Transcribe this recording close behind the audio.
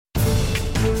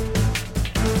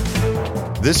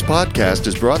This podcast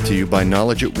is brought to you by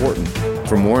Knowledge at Wharton.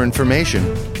 For more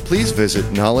information, please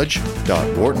visit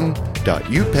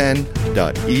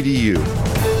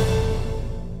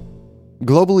knowledge.wharton.upenn.edu.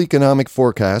 Global Economic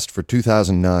Forecast for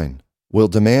 2009. Will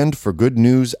demand for good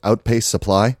news outpace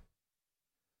supply?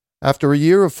 After a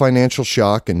year of financial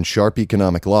shock and sharp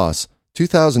economic loss,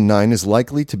 2009 is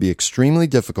likely to be extremely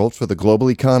difficult for the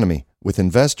global economy, with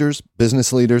investors,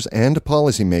 business leaders, and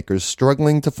policymakers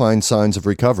struggling to find signs of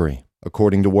recovery,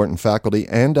 according to Wharton faculty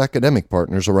and academic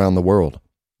partners around the world.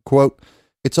 Quote,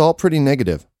 "It's all pretty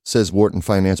negative," says Wharton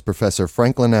finance professor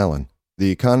Franklin Allen.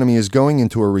 "The economy is going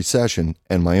into a recession,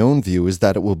 and my own view is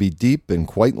that it will be deep and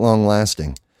quite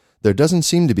long-lasting. There doesn't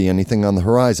seem to be anything on the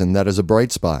horizon that is a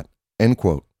bright spot." End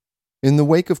quote. In the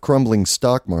wake of crumbling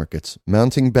stock markets,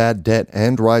 mounting bad debt,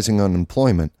 and rising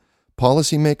unemployment,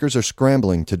 policymakers are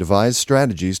scrambling to devise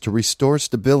strategies to restore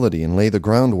stability and lay the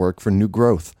groundwork for new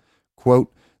growth.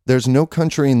 Quote, "There's no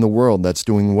country in the world that's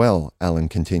doing well," Allen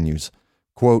continues.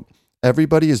 Quote,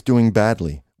 "Everybody is doing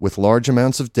badly, with large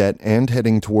amounts of debt and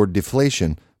heading toward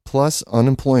deflation, plus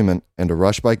unemployment and a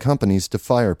rush by companies to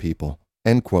fire people."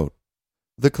 End quote.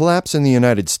 The collapse in the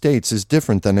United States is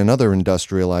different than in other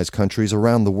industrialized countries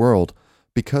around the world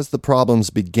because the problems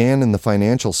began in the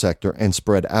financial sector and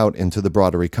spread out into the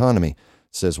broader economy,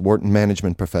 says Wharton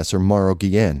management professor Mauro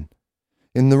Guillen.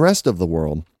 In the rest of the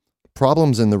world,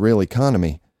 problems in the real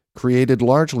economy, created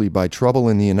largely by trouble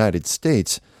in the United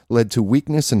States, led to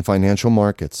weakness in financial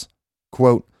markets.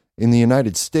 Quote, "In the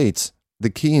United States, the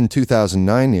key in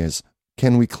 2009 is,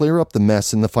 can we clear up the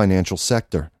mess in the financial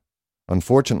sector?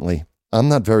 Unfortunately, I'm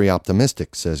not very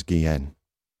optimistic," says Guillen.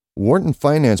 Wharton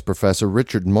finance professor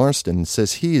Richard Marston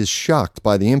says he is shocked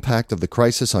by the impact of the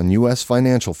crisis on U.S.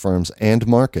 financial firms and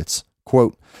markets.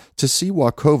 Quote, "To see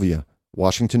Wachovia,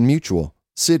 Washington Mutual,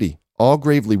 Citi, all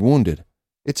gravely wounded,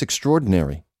 it's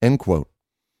extraordinary." End quote.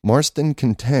 Marston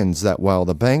contends that while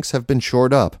the banks have been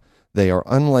shored up, they are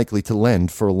unlikely to lend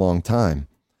for a long time.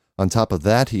 On top of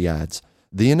that, he adds,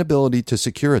 the inability to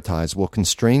securitize will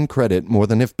constrain credit more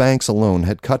than if banks alone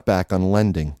had cut back on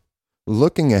lending.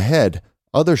 Looking ahead,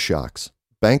 other shocks,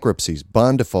 bankruptcies,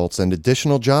 bond defaults, and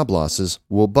additional job losses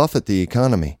will buffet the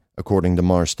economy, according to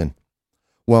Marston.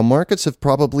 While markets have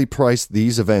probably priced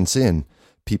these events in,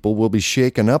 people will be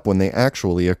shaken up when they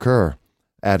actually occur,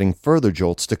 adding further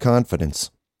jolts to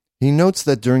confidence. He notes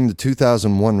that during the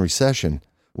 2001 recession,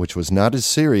 which was not as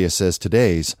serious as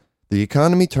today's, the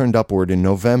economy turned upward in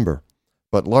November,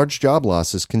 but large job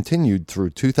losses continued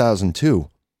through 2002.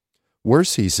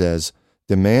 Worse, he says,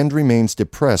 demand remains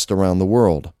depressed around the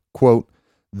world. Quote,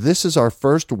 "This is our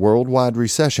first worldwide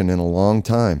recession in a long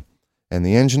time, and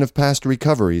the engine of past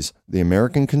recoveries, the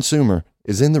American consumer,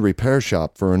 is in the repair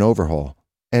shop for an overhaul."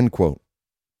 End quote.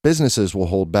 Businesses will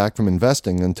hold back from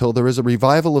investing until there is a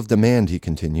revival of demand, he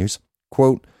continues.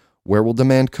 Quote, "Where will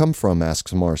demand come from?"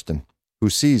 asks Marston, who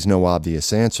sees no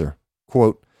obvious answer.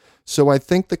 Quote, "So I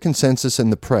think the consensus in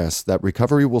the press that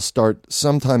recovery will start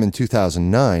sometime in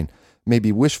 2009 may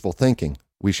be wishful thinking.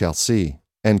 We shall see."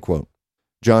 End quote.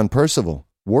 John Percival,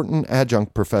 Wharton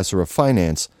adjunct professor of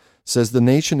finance, says the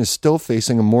nation is still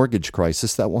facing a mortgage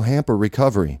crisis that will hamper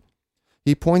recovery.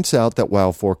 He points out that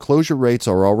while foreclosure rates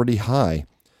are already high,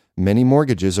 many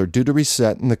mortgages are due to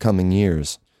reset in the coming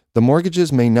years. The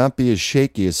mortgages may not be as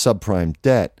shaky as subprime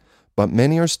debt, but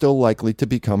many are still likely to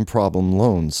become problem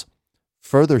loans.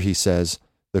 Further, he says,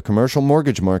 the commercial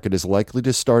mortgage market is likely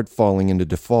to start falling into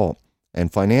default, and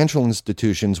financial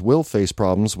institutions will face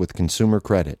problems with consumer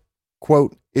credit.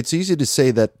 Quote, "It's easy to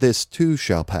say that this too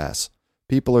shall pass.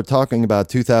 People are talking about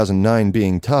 2009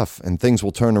 being tough and things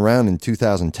will turn around in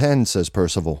 2010, says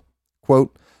Percival.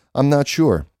 Quote, "I'm not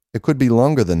sure. It could be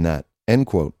longer than that." End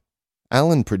quote.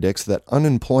 Allen predicts that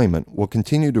unemployment will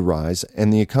continue to rise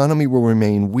and the economy will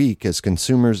remain weak as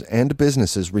consumers and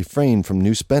businesses refrain from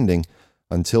new spending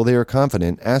until they are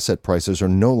confident asset prices are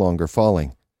no longer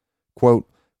falling. Quote,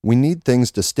 "We need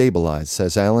things to stabilize,"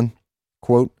 says Allen.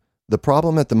 Quote, "The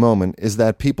problem at the moment is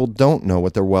that people don't know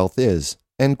what their wealth is."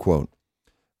 End quote.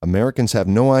 Americans have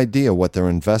no idea what their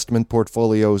investment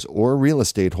portfolios or real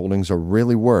estate holdings are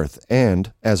really worth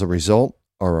and, as a result,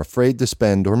 are afraid to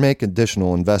spend or make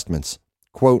additional investments.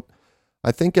 Quote,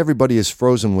 "I think everybody is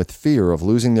frozen with fear of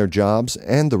losing their jobs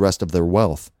and the rest of their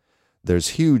wealth.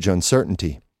 There's huge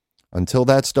uncertainty. Until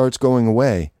that starts going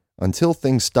away, until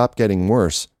things stop getting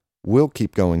worse, we'll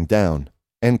keep going down."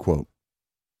 End quote.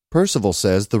 Percival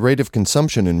says the rate of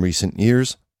consumption in recent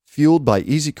years, fueled by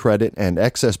easy credit and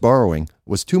excess borrowing,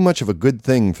 was too much of a good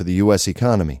thing for the U.S.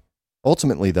 economy.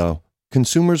 Ultimately, though,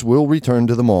 consumers will return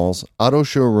to the malls, auto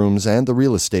showrooms, and the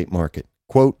real estate market.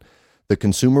 Quote, The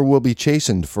consumer will be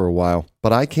chastened for a while,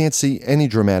 but I can't see any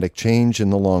dramatic change in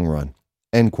the long run."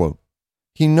 End quote.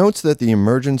 He notes that the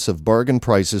emergence of bargain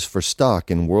prices for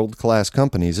stock in world-class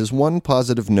companies is one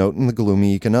positive note in the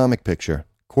gloomy economic picture.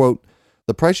 Quote,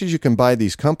 "The prices you can buy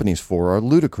these companies for are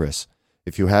ludicrous.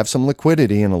 If you have some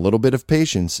liquidity and a little bit of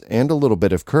patience and a little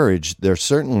bit of courage, there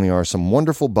certainly are some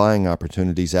wonderful buying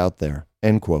opportunities out there."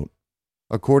 End quote.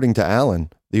 According to Allen,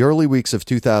 the early weeks of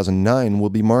 2009 will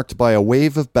be marked by a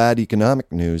wave of bad economic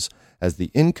news as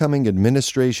the incoming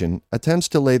administration attempts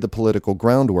to lay the political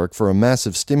groundwork for a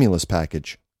massive stimulus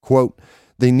package. Quote,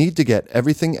 "They need to get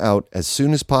everything out as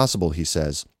soon as possible," he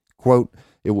says. Quote,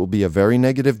 "It will be a very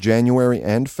negative January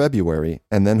and February,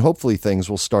 and then hopefully things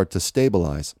will start to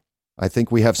stabilize. I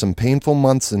think we have some painful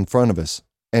months in front of us."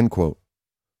 End quote.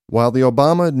 While the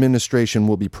Obama administration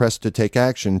will be pressed to take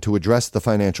action to address the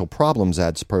financial problems,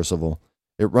 adds Percival,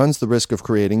 it runs the risk of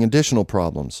creating additional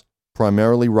problems,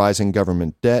 primarily rising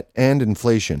government debt and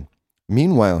inflation.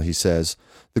 Meanwhile, he says,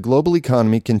 the global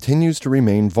economy continues to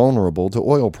remain vulnerable to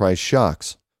oil price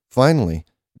shocks. Finally,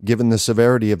 given the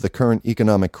severity of the current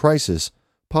economic crisis,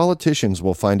 politicians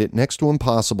will find it next to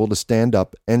impossible to stand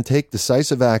up and take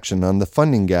decisive action on the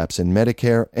funding gaps in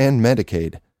Medicare and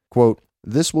Medicaid. Quote,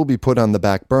 "This will be put on the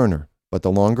back burner, but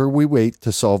the longer we wait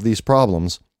to solve these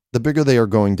problems, the bigger they are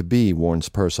going to be," warns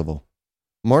Percival.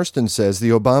 Marston says the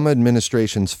Obama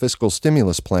administration's fiscal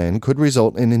stimulus plan could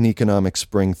result in an economic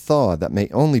spring thaw that may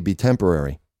only be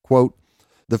temporary. Quote,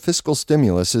 "The fiscal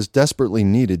stimulus is desperately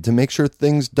needed to make sure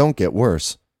things don't get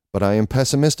worse, but I am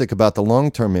pessimistic about the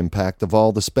long-term impact of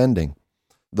all the spending.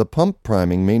 The pump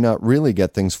priming may not really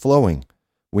get things flowing.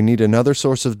 We need another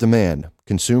source of demand: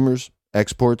 consumers,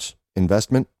 exports,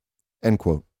 investment." End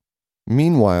quote.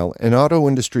 Meanwhile, an auto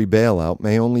industry bailout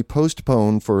may only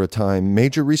postpone for a time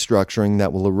major restructuring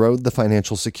that will erode the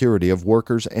financial security of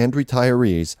workers and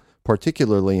retirees,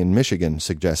 particularly in Michigan,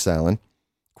 suggests Allen.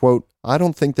 Quote, "I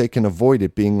don't think they can avoid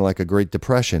it being like a Great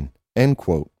Depression." End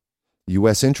quote.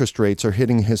 U.S. interest rates are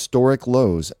hitting historic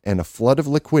lows, and a flood of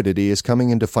liquidity is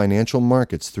coming into financial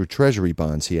markets through Treasury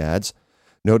bonds, he adds,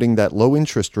 noting that low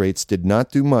interest rates did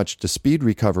not do much to speed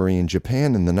recovery in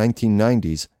Japan in the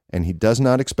 1990s, and he does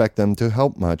not expect them to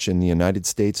help much in the United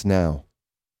States now.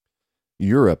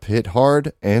 Europe hit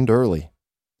hard and early.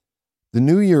 The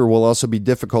new year will also be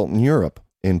difficult in Europe,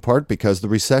 in part because the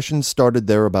recession started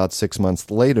there about 6 months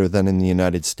later than in the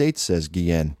United States, says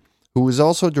Guillen, who is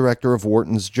also director of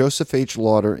Wharton's Joseph H.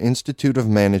 Lauder Institute of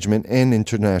Management and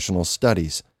International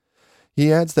Studies.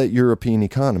 He adds that European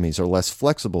economies are less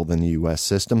flexible than the U.S.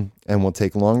 system and will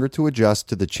take longer to adjust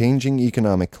to the changing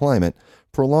economic climate,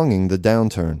 prolonging the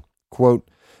downturn.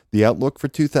 Quote, "The outlook for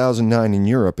 2009 in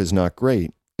Europe is not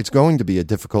great. It's going to be a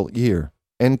difficult year."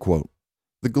 End quote.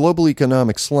 The global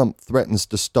economic slump threatens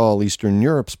to stall Eastern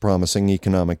Europe's promising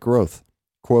economic growth.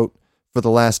 Quote, "For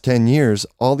the last 10 years,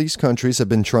 all these countries have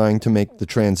been trying to make the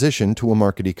transition to a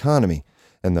market economy,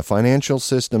 and the financial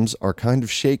systems are kind of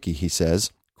shaky," he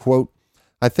says. Quote,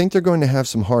 "I think they're going to have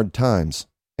some hard times."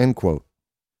 End quote.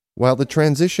 While the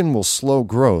transition will slow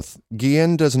growth,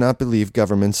 Guillen does not believe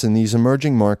governments in these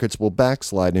emerging markets will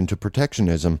backslide into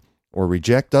protectionism or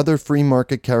reject other free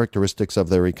market characteristics of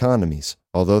their economies,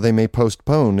 although they may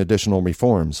postpone additional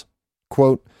reforms.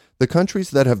 Quote, "The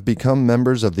countries that have become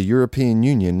members of the European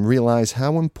Union realize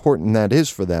how important that is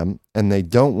for them, and they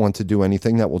don't want to do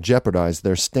anything that will jeopardize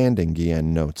their standing,"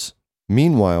 Guillen notes.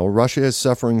 Meanwhile, Russia is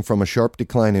suffering from a sharp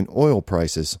decline in oil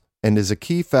prices and is a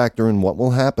key factor in what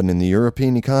will happen in the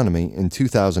European economy in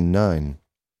 2009.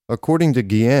 According to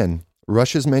Guillen,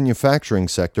 Russia's manufacturing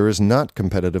sector is not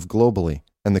competitive globally,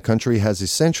 and the country has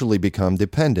essentially become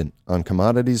dependent on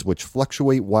commodities which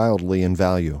fluctuate wildly in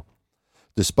value.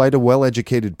 Despite a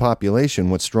well-educated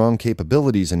population with strong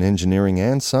capabilities in engineering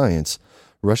and science,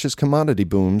 Russia's commodity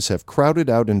booms have crowded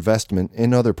out investment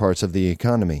in other parts of the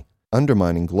economy,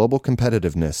 undermining global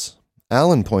competitiveness.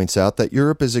 Allen points out that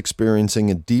Europe is experiencing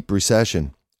a deep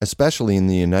recession, especially in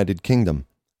the United Kingdom.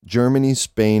 Germany,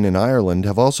 Spain, and Ireland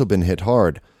have also been hit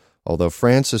hard, although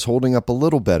France is holding up a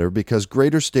little better because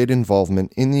greater state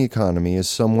involvement in the economy is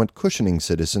somewhat cushioning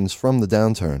citizens from the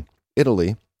downturn.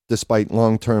 Italy, despite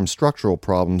long-term structural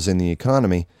problems in the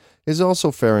economy, is also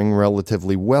faring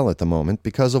relatively well at the moment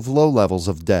because of low levels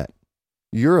of debt.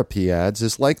 Europe, he adds,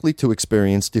 is likely to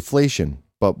experience deflation,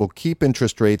 but will keep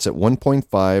interest rates at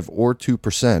 1.5 or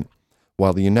 2%,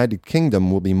 while the United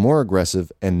Kingdom will be more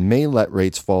aggressive and may let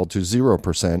rates fall to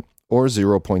 0% or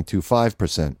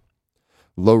 0.25%.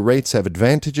 Low rates have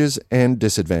advantages and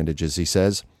disadvantages, he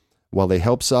says. While they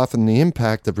help soften the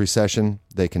impact of recession,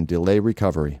 they can delay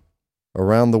recovery.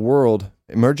 Around the world,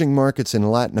 emerging markets in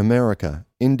Latin America,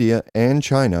 India, and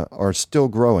China are still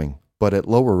growing, but at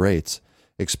lower rates,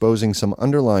 exposing some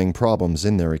underlying problems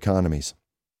in their economies.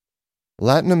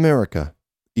 Latin America,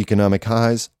 economic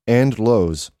highs and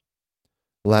lows.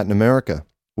 Latin America,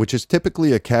 which is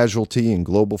typically a casualty in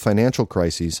global financial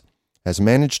crises, has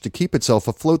managed to keep itself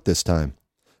afloat this time.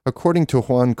 According to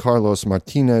Juan Carlos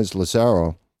Martinez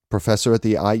Lazaro, professor at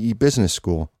the IE Business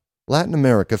School, Latin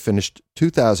America finished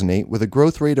 2008 with a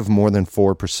growth rate of more than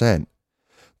 4%.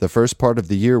 The first part of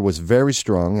the year was very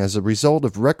strong as a result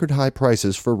of record high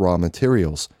prices for raw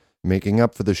materials, making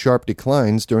up for the sharp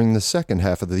declines during the second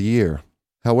half of the year.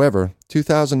 However,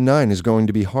 2009 is going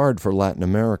to be hard for Latin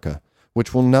America,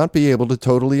 which will not be able to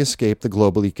totally escape the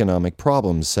global economic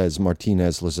problems, says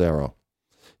Martinez Lazaro.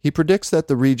 He predicts that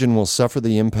the region will suffer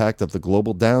the impact of the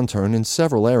global downturn in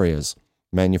several areas: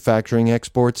 manufacturing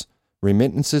exports,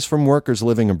 remittances from workers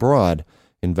living abroad,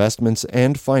 investments,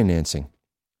 and financing.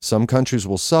 Some countries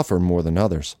will suffer more than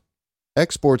others.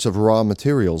 Exports of raw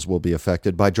materials will be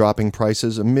affected by dropping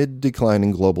prices amid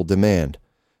declining global demand.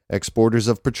 Exporters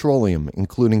of petroleum,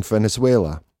 including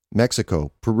Venezuela,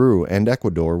 Mexico, Peru, and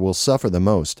Ecuador, will suffer the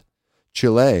most.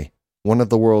 Chile, one of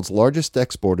the world's largest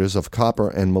exporters of copper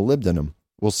and molybdenum,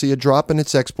 will see a drop in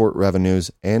its export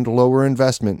revenues and lower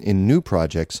investment in new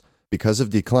projects because of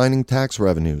declining tax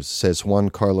revenues, says Juan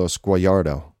Carlos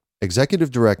Guallardo,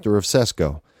 executive director of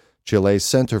CESCO, Chile's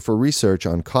Center for Research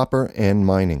on Copper and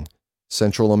Mining.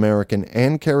 Central American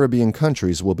and Caribbean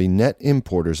countries will be net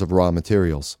importers of raw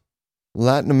materials.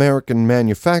 Latin American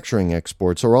manufacturing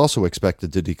exports are also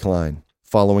expected to decline,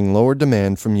 following lower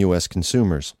demand from U.S.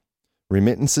 consumers.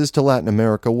 Remittances to Latin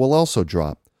America will also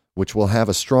drop, which will have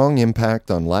a strong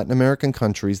impact on Latin American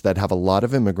countries that have a lot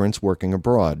of immigrants working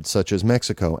abroad, such as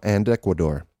Mexico and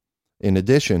Ecuador. In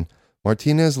addition,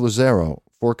 Martinez Lazaro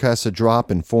forecasts a drop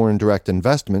in foreign direct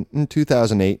investment in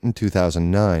 2008 and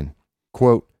 2009.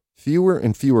 Quote, "Fewer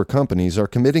and fewer companies are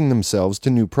committing themselves to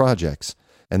new projects,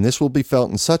 and this will be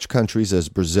felt in such countries as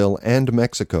Brazil and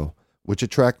Mexico, which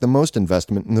attract the most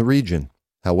investment in the region.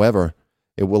 However,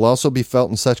 it will also be felt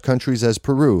in such countries as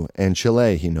Peru and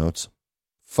Chile," he notes.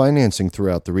 Financing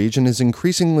throughout the region is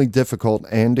increasingly difficult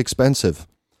and expensive.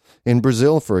 In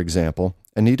Brazil, for example,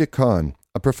 Anita Kahn,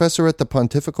 a professor at the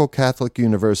Pontifical Catholic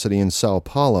University in Sao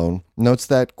Paulo, notes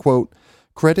that, quote,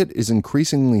 "Credit is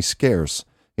increasingly scarce,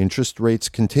 interest rates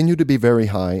continue to be very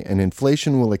high, and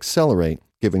inflation will accelerate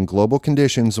given global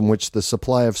conditions in which the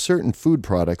supply of certain food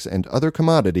products and other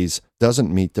commodities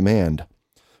doesn't meet demand.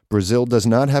 Brazil does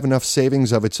not have enough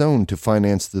savings of its own to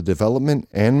finance the development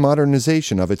and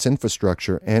modernization of its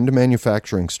infrastructure and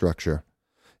manufacturing structure.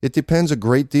 It depends a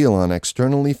great deal on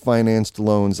externally financed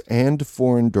loans and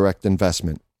foreign direct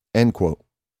investment." End quote.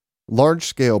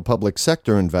 Large-scale public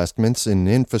sector investments in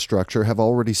infrastructure have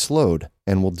already slowed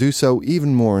and will do so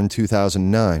even more in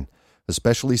 2009,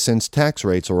 especially since tax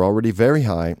rates are already very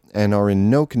high and are in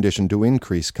no condition to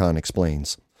increase, Kahn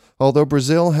explains. Although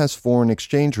Brazil has foreign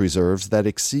exchange reserves that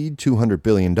exceed $200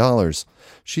 billion,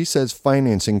 she says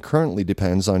financing currently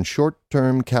depends on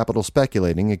short-term capital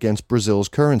speculating against Brazil's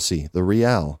currency, the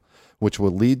real, which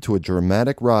will lead to a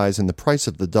dramatic rise in the price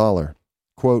of the dollar.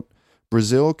 Quote,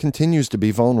 "Brazil continues to be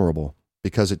vulnerable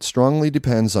because it strongly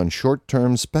depends on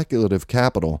short-term speculative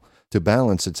capital to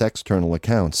balance its external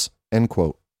accounts." End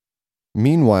quote.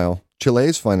 Meanwhile,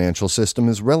 Chile's financial system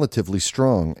is relatively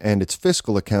strong, and its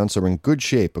fiscal accounts are in good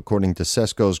shape, according to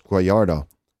CESCO's Guallardo.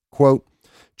 Quote,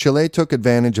 "Chile took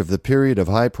advantage of the period of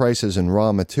high prices in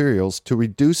raw materials to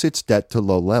reduce its debt to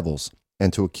low levels,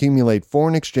 and to accumulate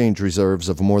foreign exchange reserves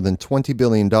of more than $20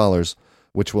 billion,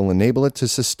 which will enable it to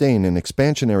sustain an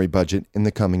expansionary budget in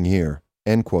the coming year."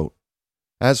 End quote.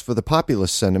 As for the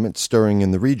populist sentiment stirring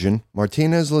in the region,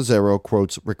 Martinez Lazaro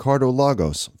quotes Ricardo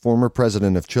Lagos, former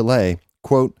president of Chile,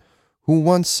 quote, who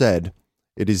once said,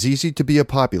 "It is easy to be a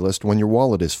populist when your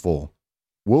wallet is full.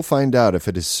 We'll find out if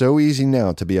it is so easy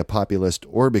now to be a populist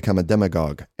or become a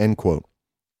demagogue." End quote.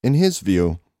 In his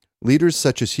view, leaders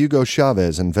such as Hugo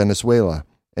Chavez in Venezuela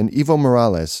and Evo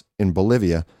Morales in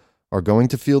Bolivia are going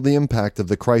to feel the impact of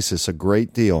the crisis a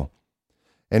great deal.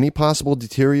 Any possible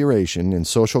deterioration in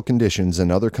social conditions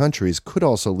in other countries could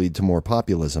also lead to more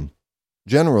populism.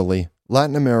 Generally,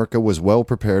 Latin America was well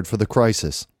prepared for the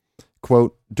crisis.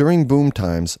 Quote, "During boom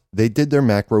times, they did their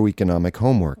macroeconomic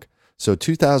homework, so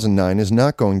 2009 is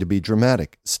not going to be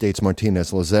dramatic," states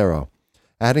Martinez Lazaro,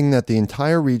 adding that the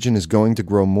entire region is going to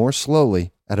grow more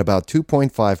slowly at about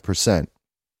 2.5%.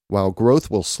 While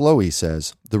growth will slow, he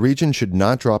says, the region should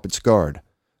not drop its guard.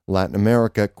 Latin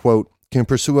America, quote, "can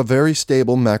pursue a very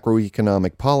stable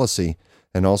macroeconomic policy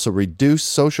and also reduce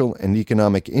social and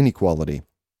economic inequality."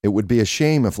 It would be a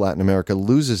shame if Latin America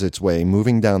loses its way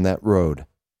moving down that road.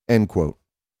 End quote.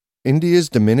 India's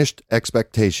diminished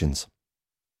expectations.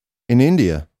 In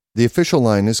India, the official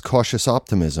line is cautious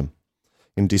optimism.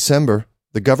 In December,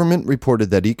 the government reported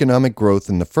that economic growth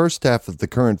in the first half of the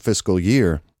current fiscal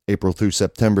year, April through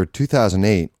September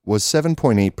 2008, was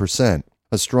 7.8%,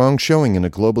 a strong showing in a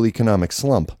global economic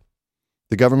slump.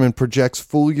 The government projects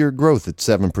full-year growth at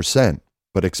 7%,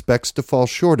 but expects to fall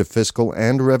short of fiscal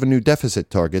and revenue deficit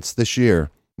targets this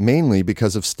year, mainly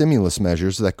because of stimulus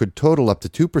measures that could total up to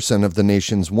 2% of the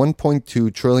nation's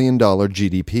 $1.2 trillion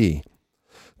GDP.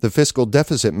 The fiscal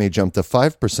deficit may jump to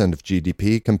 5% of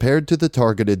GDP compared to the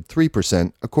targeted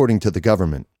 3%, according to the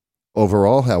government.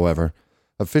 Overall, however,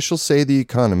 officials say the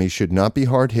economy should not be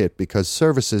hard hit because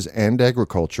services and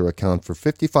agriculture account for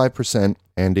 55%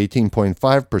 and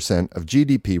 18.5% of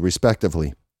GDP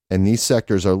respectively, and these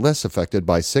sectors are less affected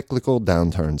by cyclical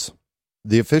downturns.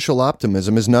 The official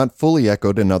optimism is not fully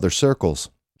echoed in other circles.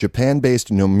 Japan-based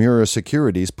Nomura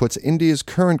Securities puts India's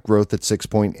current growth at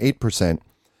 6.8%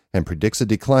 and predicts a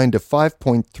decline to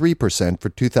 5.3% for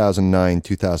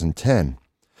 2009-2010.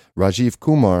 Rajiv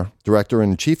Kumar, director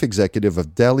and chief executive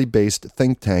of Delhi-based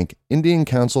think tank Indian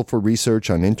Council for Research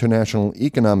on International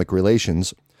Economic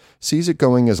Relations, sees it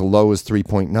going as low as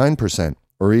 3.9%,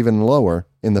 or even lower,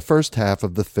 in the first half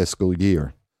of the fiscal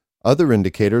year. Other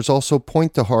indicators also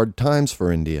point to hard times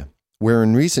for India, where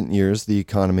in recent years the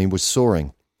economy was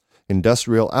soaring.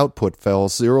 Industrial output fell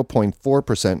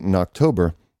 0.4% in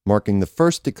October, marking the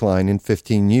first decline in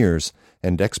 15 years,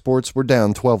 and exports were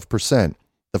down 12%,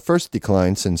 the first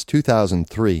decline since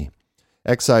 2003.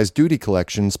 Excise duty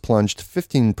collections plunged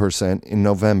 15% in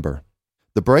November.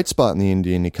 The bright spot in the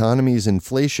Indian economy is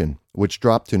inflation, which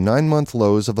dropped to 9-month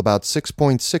lows of about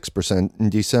 6.6% in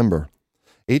December.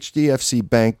 HDFC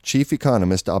Bank chief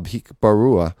economist Abhik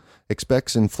Barua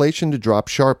expects inflation to drop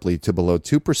sharply to below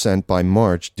 2% by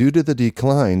March due to the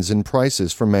declines in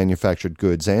prices for manufactured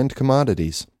goods and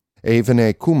commodities. A.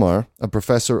 Vinay Kumar, a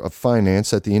professor of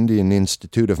finance at the Indian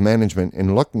Institute of Management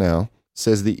in Lucknow,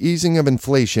 says the easing of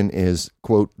inflation is,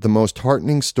 quote, the most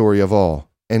heartening story of all,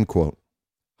 end quote.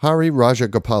 Hari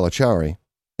Rajagopalachari,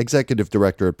 executive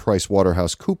director at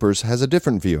PricewaterhouseCoopers, has a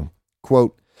different view.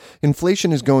 Quote,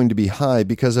 inflation is going to be high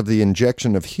because of the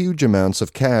injection of huge amounts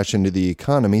of cash into the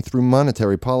economy through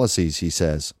monetary policies, he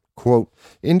says. Quote,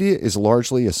 India is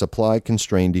largely a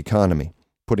supply-constrained economy.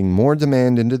 Putting more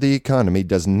demand into the economy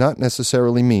does not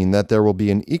necessarily mean that there will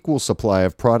be an equal supply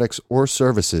of products or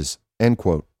services, end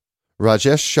quote.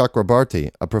 Rajesh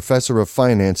Chakrabarty, a professor of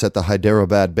finance at the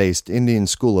Hyderabad-based Indian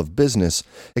School of Business,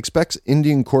 expects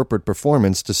Indian corporate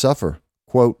performance to suffer.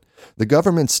 Quote, the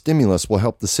government stimulus will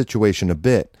help the situation a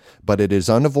bit, but it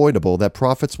is unavoidable that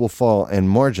profits will fall and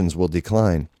margins will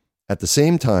decline. At the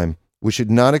same time, we should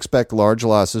not expect large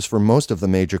losses for most of the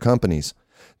major companies.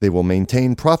 They will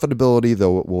maintain profitability,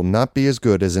 though it will not be as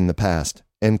good as in the past,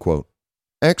 end quote.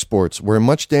 Exports, where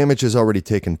much damage has already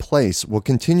taken place, will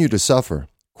continue to suffer.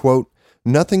 Quote,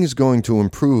 nothing is going to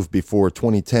improve before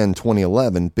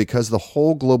 2010-2011 because the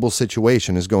whole global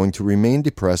situation is going to remain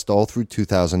depressed all through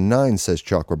 2009, says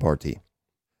Chakrabarty.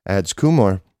 Adds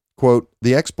Kumar, quote,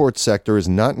 the export sector is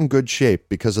not in good shape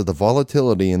because of the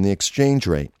volatility in the exchange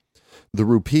rate. The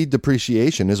rupee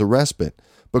depreciation is a respite,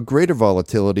 but greater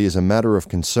volatility is a matter of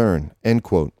concern, end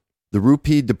quote. The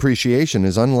rupee depreciation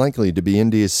is unlikely to be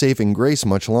India's saving grace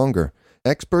much longer.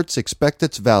 Experts expect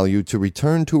its value to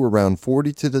return to around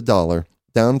 40 to the dollar,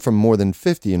 down from more than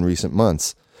 50 in recent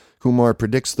months. Kumar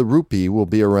predicts the rupee will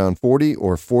be around 40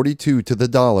 or 42 to the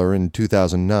dollar in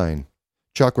 2009.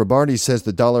 Chakrabarty says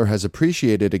the dollar has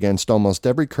appreciated against almost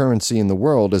every currency in the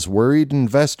world as worried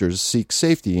investors seek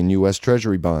safety in U.S.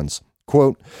 Treasury bonds.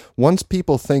 Quote, once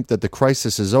people think that the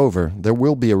crisis is over, there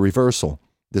will be a reversal.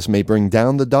 This may bring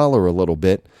down the dollar a little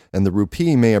bit, and the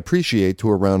rupee may appreciate to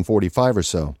around 45 or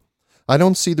so. I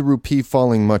don't see the rupee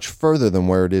falling much further than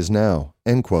where it is now,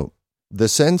 end quote. The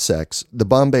Sensex, the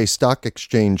Bombay Stock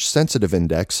Exchange Sensitive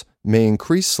Index, may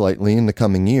increase slightly in the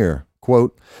coming year.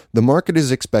 Quote, the market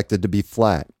is expected to be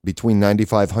flat, between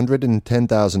 9,500 and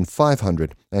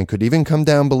 10,500, and could even come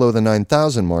down below the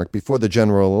 9,000 mark before the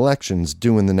general elections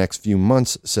due in the next few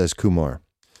months, says Kumar.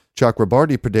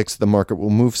 Chakrabarty predicts the market will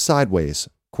move sideways.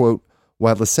 Quote,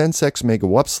 while the Sensex may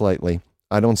go up slightly,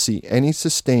 I don't see any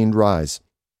sustained rise.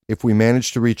 If we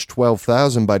manage to reach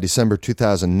 12,000 by December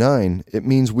 2009, it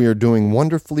means we are doing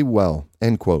wonderfully well,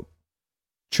 end quote.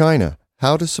 China,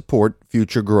 how to support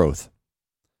future growth.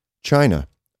 China,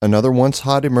 another once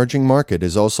hot emerging market,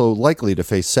 is also likely to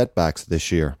face setbacks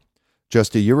this year.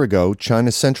 Just a year ago,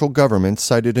 China's central government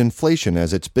cited inflation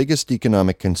as its biggest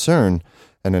economic concern,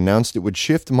 and announced it would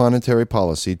shift monetary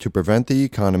policy to prevent the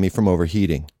economy from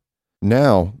overheating.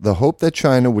 Now, the hope that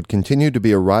China would continue to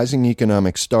be a rising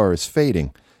economic star is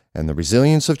fading, and the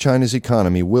resilience of China's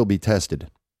economy will be tested.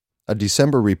 A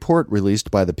December report released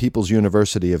by the People's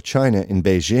University of China in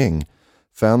Beijing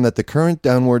found that the current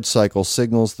downward cycle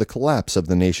signals the collapse of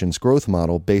the nation's growth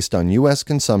model based on U.S.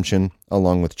 consumption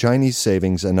along with Chinese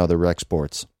savings and other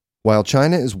exports. While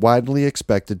China is widely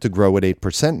expected to grow at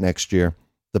 8% next year,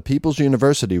 the People's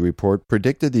University report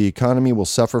predicted the economy will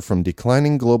suffer from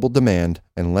declining global demand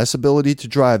and less ability to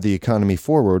drive the economy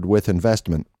forward with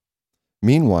investment.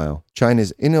 Meanwhile,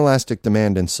 China's inelastic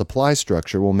demand and supply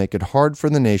structure will make it hard for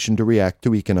the nation to react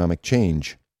to economic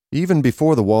change. Even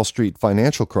before the Wall Street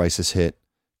financial crisis hit,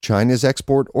 China's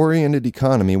export-oriented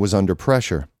economy was under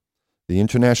pressure. The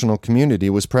international community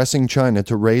was pressing China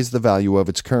to raise the value of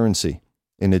its currency.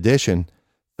 In addition,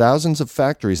 thousands of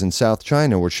factories in South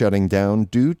China were shutting down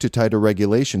due to tighter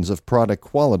regulations of product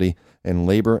quality and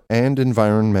labor and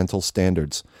environmental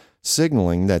standards,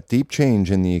 signaling that deep change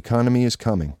in the economy is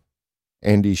coming.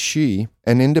 Andy Shi,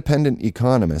 an independent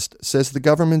economist, says the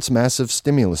government's massive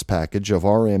stimulus package of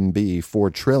RMB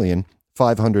 $4 trillion,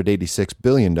 $586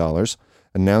 billion,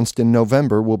 announced in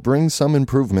November will bring some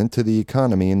improvement to the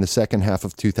economy in the second half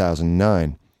of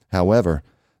 2009. However,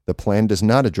 the plan does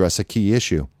not address a key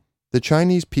issue. The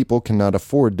Chinese people cannot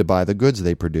afford to buy the goods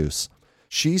they produce.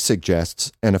 She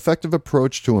suggests an effective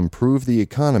approach to improve the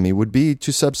economy would be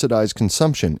to subsidize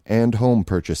consumption and home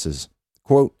purchases.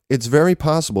 Quote, "It's very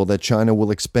possible that China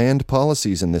will expand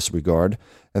policies in this regard,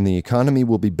 and the economy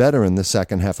will be better in the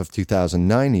second half of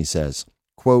 2009, he says.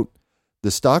 Quote,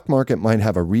 "The stock market might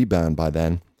have a rebound by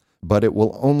then, but it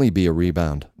will only be a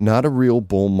rebound, not a real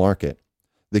bull market.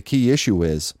 The key issue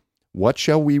is, what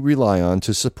shall we rely on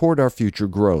to support our future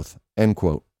growth?" End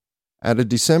quote. At a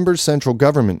December central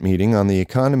government meeting on the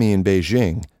economy in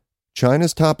Beijing,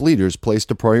 China's top leaders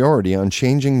placed a priority on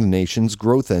changing the nation's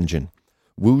growth engine.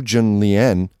 Wu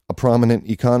Junlian, a prominent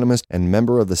economist and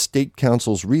member of the State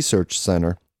Council's Research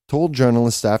Center, told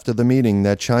journalists after the meeting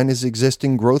that China's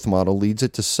existing growth model leads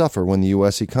it to suffer when the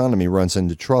U.S. economy runs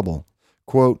into trouble.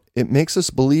 Quote, "It makes us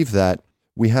believe that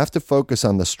we have to focus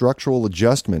on the structural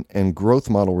adjustment and growth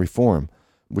model reform,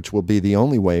 which will be the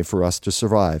only way for us to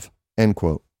survive." End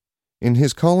quote. In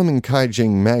his column in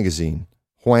Caijing magazine,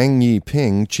 Huang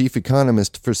Yiping, chief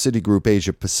economist for Citigroup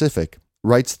Asia Pacific,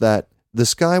 writes that the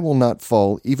sky will not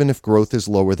fall even if growth is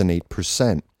lower than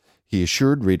 8%. He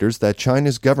assured readers that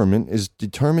China's government is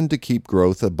determined to keep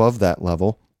growth above that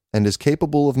level and is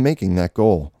capable of making that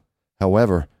goal.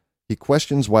 However, he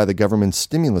questions why the government's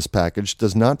stimulus package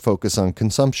does not focus on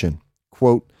consumption.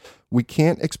 Quote, "We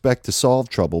can't expect to solve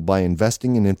trouble by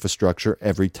investing in infrastructure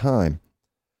every time.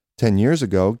 10 years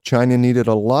ago, China needed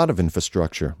a lot of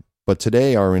infrastructure, but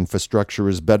today our infrastructure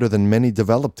is better than many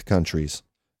developed countries.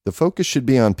 The focus should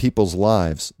be on people's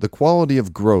lives, the quality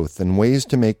of growth, and ways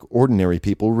to make ordinary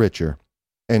people richer."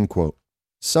 End quote.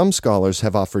 Some scholars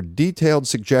have offered detailed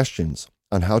suggestions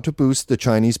on how to boost the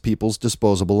Chinese people's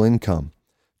disposable income.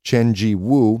 Chen-Ji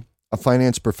Wu, a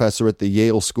finance professor at the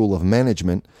Yale School of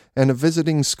Management and a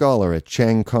visiting scholar at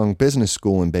Chang Kong Business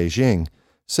School in Beijing,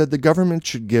 said the government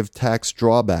should give tax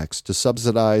drawbacks to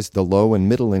subsidize the low and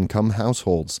middle-income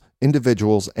households,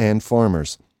 individuals, and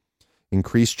farmers.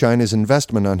 Increase China's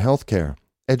investment on healthcare,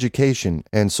 education,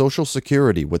 and social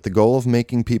security with the goal of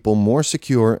making people more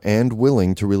secure and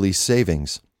willing to release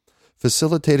savings.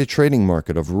 Facilitate a trading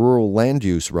market of rural land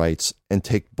use rights and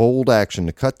take bold action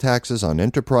to cut taxes on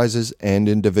enterprises and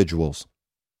individuals.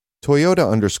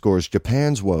 Toyota underscores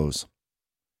Japan's woes.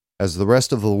 As the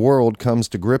rest of the world comes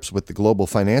to grips with the global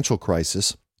financial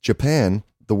crisis, Japan,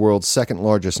 the world's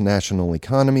second-largest national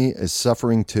economy, is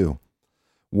suffering too.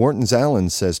 Wharton-Allen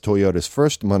says Toyota's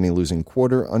first money-losing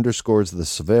quarter underscores the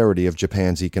severity of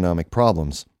Japan's economic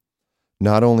problems.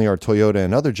 Not only are Toyota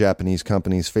and other Japanese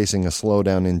companies facing a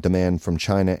slowdown in demand from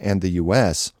China and the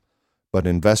U.S., but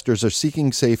investors are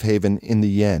seeking safe haven in the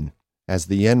yen. As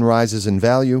the yen rises in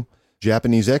value,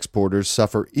 Japanese exporters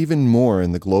suffer even more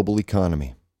in the global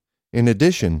economy. In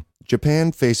addition,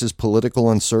 Japan faces political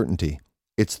uncertainty.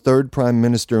 Its third prime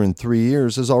minister in 3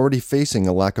 years is already facing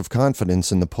a lack of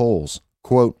confidence in the polls.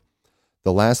 Quote,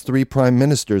 "The last 3 prime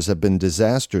ministers have been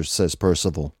disasters," says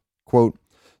Percival. Quote,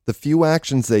 "The few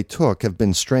actions they took have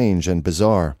been strange and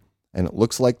bizarre, and it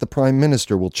looks like the prime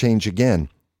minister will change again,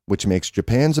 which makes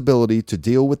Japan's ability to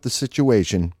deal with the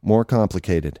situation more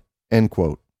complicated." End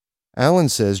quote. Allen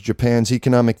says Japan's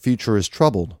economic future is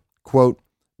troubled. Quote,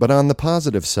 "But on the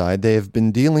positive side, they have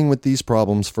been dealing with these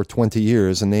problems for 20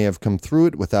 years and they have come through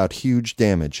it without huge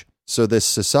damage. So this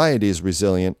society is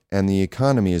resilient and the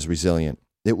economy is resilient.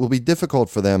 It will be difficult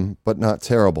for them, but not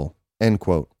terrible. End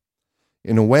quote.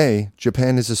 In a way,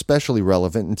 Japan is especially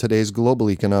relevant in today's global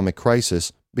economic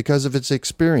crisis because of its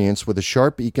experience with a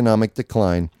sharp economic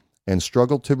decline and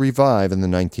struggle to revive in the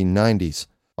 1990s,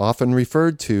 often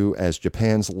referred to as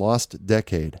Japan's lost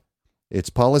decade. Its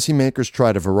policymakers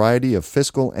tried a variety of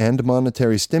fiscal and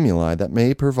monetary stimuli that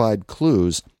may provide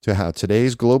clues to how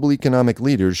today's global economic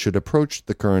leaders should approach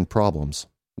the current problems.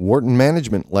 Wharton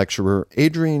management lecturer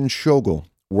Adrian Schogel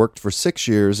worked for 6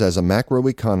 years as a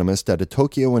macroeconomist at a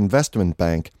Tokyo investment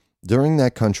bank during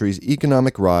that country's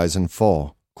economic rise and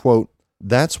fall. Quote,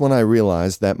 "That's when I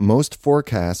realized that most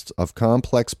forecasts of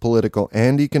complex political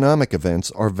and economic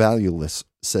events are valueless,"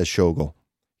 says Schogel.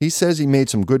 He says he made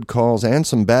some good calls and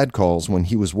some bad calls when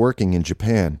he was working in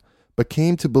Japan, but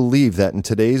came to believe that in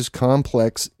today's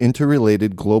complex,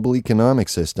 interrelated global economic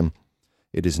system,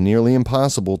 it is nearly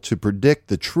impossible to predict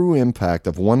the true impact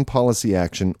of one policy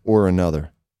action or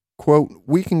another. Quote,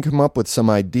 "We can come up with some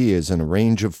ideas and a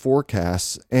range of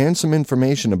forecasts and some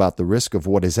information about the risk of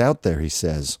what is out there," he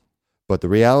says. "But the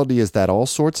reality is that all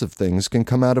sorts of things can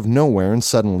come out of nowhere and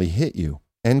suddenly hit you."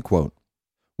 End quote.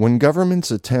 When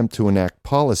governments attempt to enact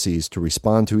policies to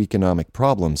respond to economic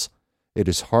problems, it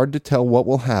is hard to tell what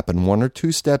will happen 1 or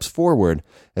 2 steps forward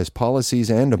as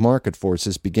policies and market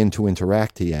forces begin to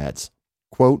interact, he adds.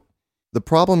 Quote, "The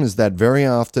problem is that very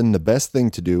often the best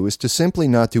thing to do is to simply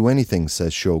not do anything,"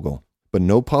 says Schogel. "But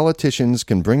no politicians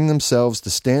can bring themselves to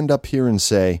stand up here and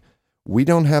say, 'We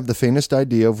don't have the faintest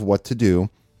idea of what to do,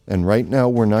 and right now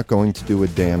we're not going to do a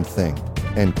damn thing.'"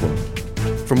 End quote.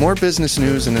 For more business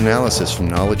news and analysis from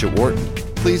Knowledge at Wharton,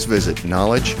 please visit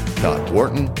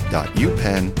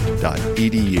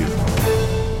knowledge.wharton.upenn.edu.